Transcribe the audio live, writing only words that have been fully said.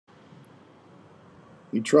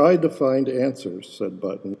He tried to find answers, said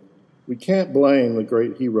Button. We can't blame the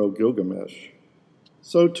great hero Gilgamesh.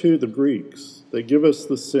 So too the Greeks. They give us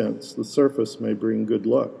the sense the surface may bring good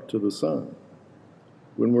luck to the sun,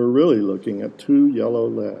 when we're really looking at two yellow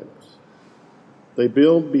legs. They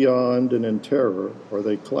build beyond and in terror, or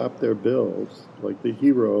they clap their bills like the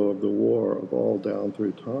hero of the war of all down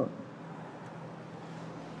through time.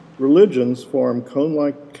 Religions form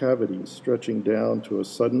cone-like cavities stretching down to a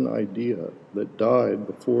sudden idea that died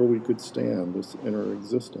before we could stand this inner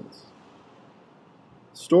existence.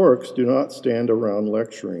 Storks do not stand around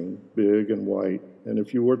lecturing, big and white, and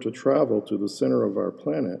if you were to travel to the center of our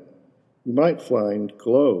planet, you might find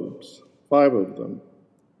globes, 5 of them,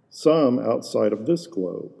 some outside of this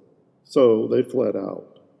globe. So they fled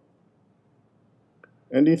out.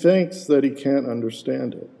 And he thinks that he can't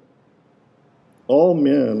understand it. All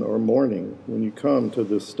men are mourning when you come to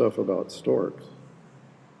this stuff about storks.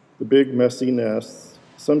 The big messy nests,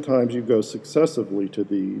 sometimes you go successively to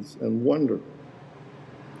these and wonder.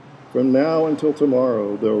 From now until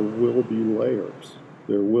tomorrow, there will be layers.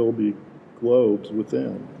 There will be globes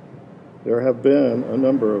within. There have been a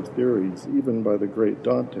number of theories, even by the great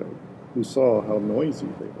Dante, who saw how noisy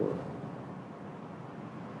they were.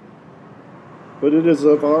 But it is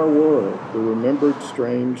of our world, the remembered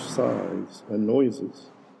strange sighs and noises.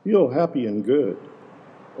 Feel happy and good.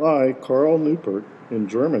 I, Karl Neupert, in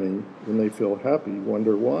Germany, when they feel happy,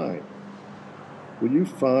 wonder why. Will you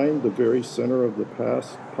find the very center of the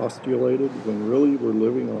past postulated when really we're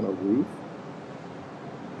living on a roof?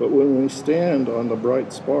 But when we stand on the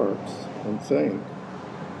bright sparks and think,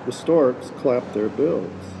 the storks clap their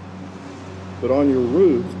bills. But on your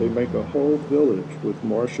roof, they make a whole village with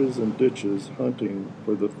marshes and ditches hunting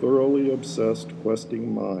for the thoroughly obsessed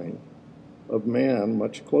questing mind of man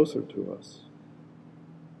much closer to us.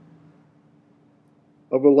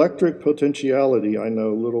 Of electric potentiality, I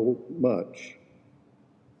know little much.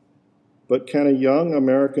 But can a young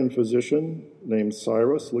American physician named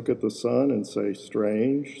Cyrus look at the sun and say,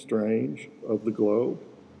 strange, strange, of the globe?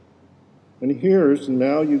 And here's,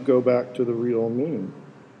 now you go back to the real moon,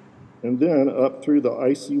 and then up through the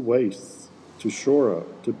icy wastes to shore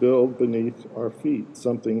up, to build beneath our feet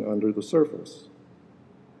something under the surface.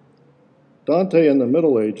 Dante in the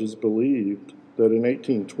Middle Ages believed that in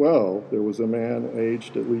 1812 there was a man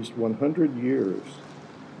aged at least 100 years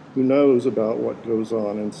who knows about what goes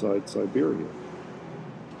on inside Siberia.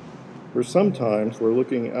 For sometimes we're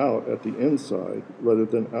looking out at the inside rather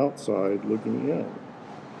than outside looking in.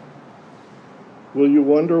 Will you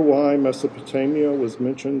wonder why Mesopotamia was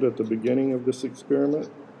mentioned at the beginning of this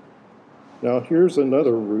experiment? Now here's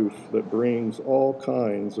another roof that brings all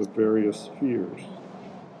kinds of various fears.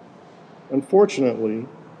 Unfortunately,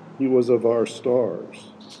 he was of our stars.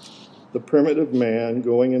 The primitive man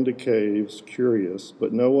going into caves, curious,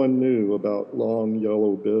 but no one knew about long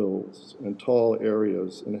yellow bills and tall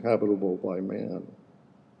areas inhabitable by man.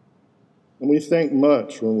 And we think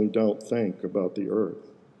much when we don't think about the earth.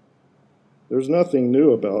 There's nothing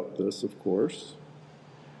new about this, of course.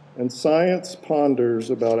 And science ponders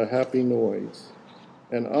about a happy noise,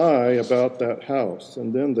 and I about that house,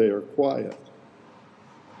 and then they are quiet.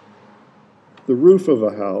 The roof of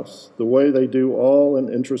a house, the way they do all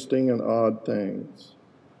and interesting and odd things.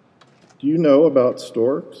 Do you know about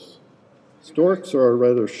storks? Storks are a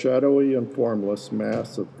rather shadowy and formless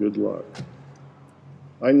mass of good luck.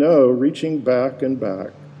 I know, reaching back and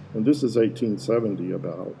back, and this is 1870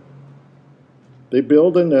 about, they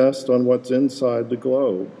build a nest on what's inside the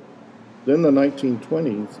globe. Then the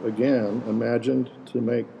 1920s, again, imagined to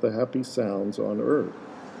make the happy sounds on Earth.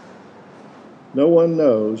 No one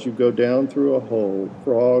knows you go down through a hole,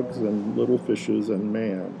 frogs and little fishes and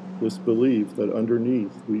man, this belief that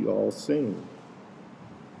underneath we all sing.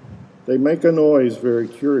 They make a noise very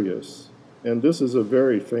curious, and this is a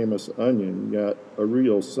very famous onion, yet a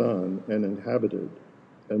real sun and inhabited,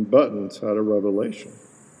 and Buttons had a revelation.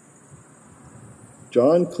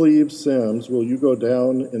 John Cleves Sims, will you go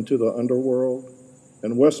down into the underworld?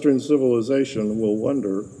 And Western civilization will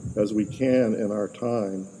wonder, as we can in our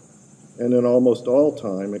time, and in almost all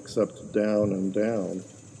time except down and down,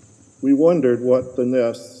 we wondered what the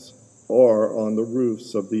nests are on the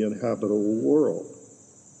roofs of the inhabitable world.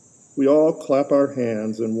 We all clap our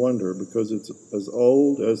hands and wonder because it's as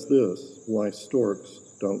old as this why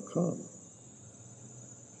storks don't come.